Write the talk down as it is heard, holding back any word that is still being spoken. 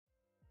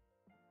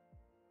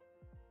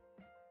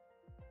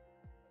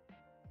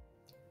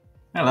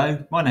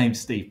Hello, my name's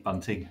Steve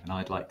Bunting and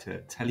I'd like to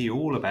tell you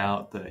all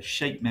about the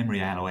shape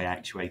memory alloy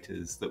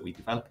actuators that we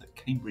develop at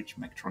Cambridge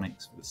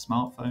Mechatronics for the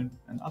smartphone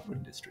and other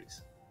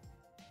industries.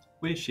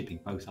 We're shipping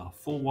both our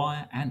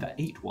 4-wire and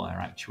 8-wire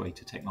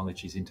actuator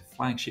technologies into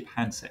flagship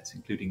handsets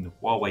including the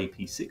Huawei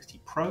P60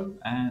 Pro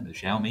and the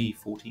Xiaomi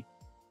 14.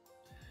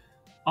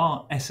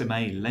 Our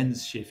SMA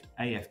Lens Shift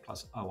AF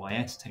plus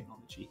OIS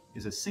technology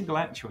is a single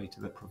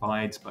actuator that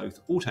provides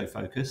both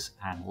autofocus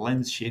and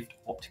lens shift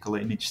optical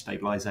image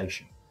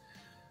stabilization.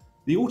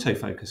 The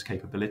autofocus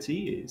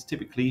capability is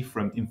typically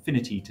from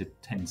infinity to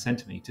 10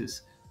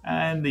 centimeters,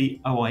 and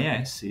the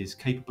OIS is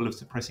capable of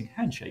suppressing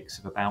handshakes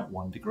of about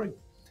 1 degree.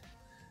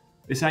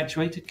 This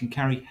actuator can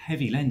carry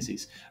heavy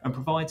lenses and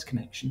provides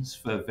connections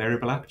for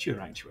variable aperture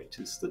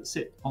actuators that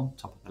sit on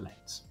top of the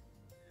lens.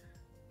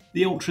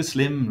 The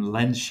ultra-slim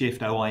lens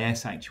shift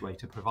OIS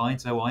actuator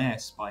provides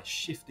OIS by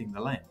shifting the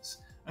lens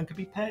and can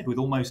be paired with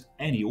almost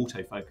any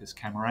autofocus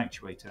camera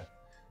actuator.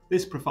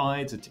 This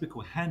provides a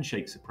typical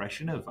handshake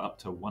suppression of up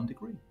to 1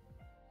 degree.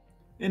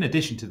 In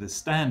addition to the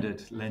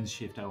standard lens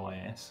shift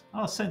OIS,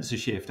 our sensor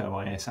shift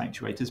OIS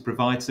actuators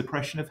provide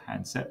suppression of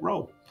handset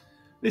roll.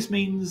 This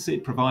means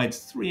it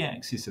provides 3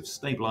 axes of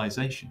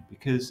stabilization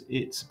because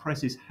it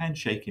suppresses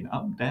handshaking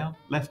up and down,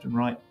 left and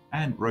right,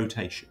 and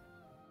rotation.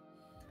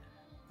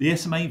 The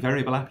SMA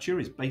variable aperture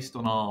is based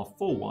on our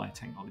 4-wire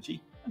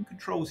technology and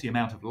controls the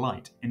amount of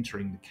light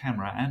entering the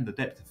camera and the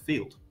depth of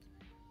field.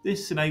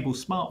 This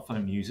enables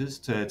smartphone users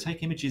to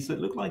take images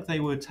that look like they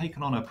were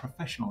taken on a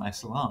professional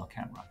SLR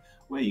camera,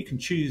 where you can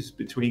choose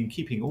between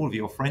keeping all of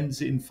your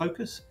friends in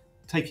focus,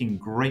 taking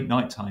great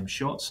nighttime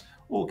shots,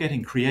 or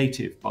getting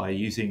creative by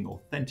using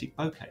authentic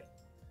bokeh.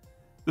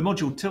 The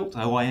module tilt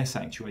OIS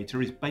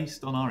actuator is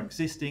based on our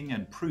existing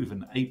and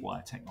proven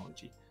 8-wire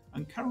technology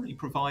and currently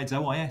provides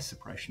OIS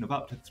suppression of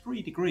up to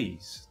 3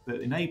 degrees that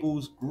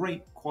enables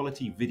great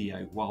quality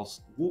video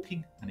whilst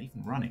walking and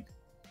even running.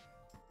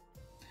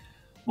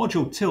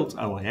 Module tilt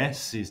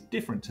OIS is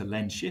different to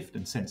lens shift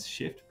and sensor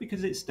shift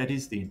because it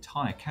steadies the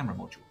entire camera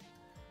module.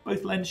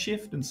 Both lens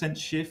shift and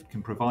sensor shift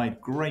can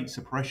provide great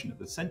suppression at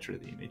the center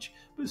of the image,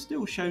 but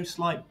still show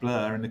slight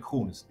blur in the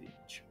corners of the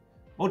image.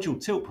 Module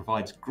tilt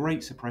provides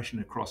great suppression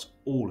across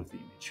all of the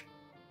image.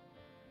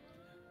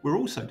 We're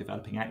also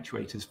developing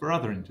actuators for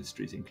other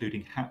industries,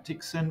 including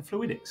haptics and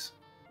fluidics.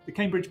 The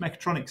Cambridge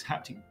Mechatronics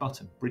haptic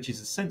button bridges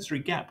the sensory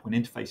gap when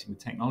interfacing with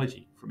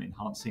technology, from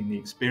enhancing the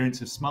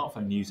experience of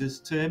smartphone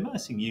users to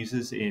immersing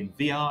users in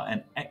VR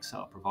and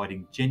XR,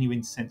 providing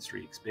genuine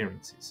sensory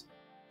experiences.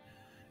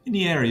 In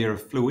the area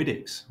of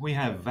fluidics, we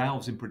have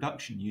valves in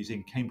production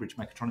using Cambridge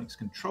Mechatronics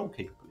control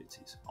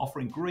capabilities,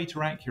 offering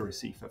greater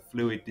accuracy for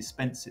fluid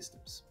dispense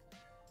systems.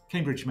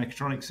 Cambridge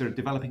Mechatronics are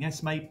developing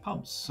SMA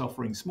pumps,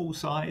 offering small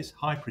size,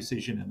 high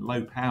precision and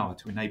low power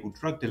to enable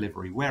drug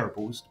delivery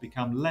wearables to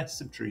become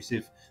less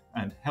obtrusive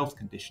and health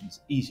conditions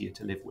easier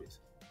to live with.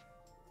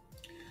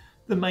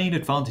 The main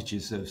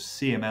advantages of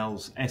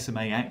CML's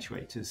SMA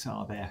actuators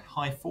are their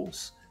high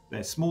force,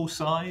 their small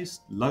size,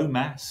 low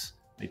mass,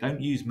 they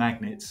don't use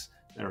magnets,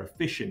 they're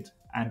efficient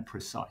and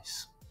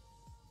precise.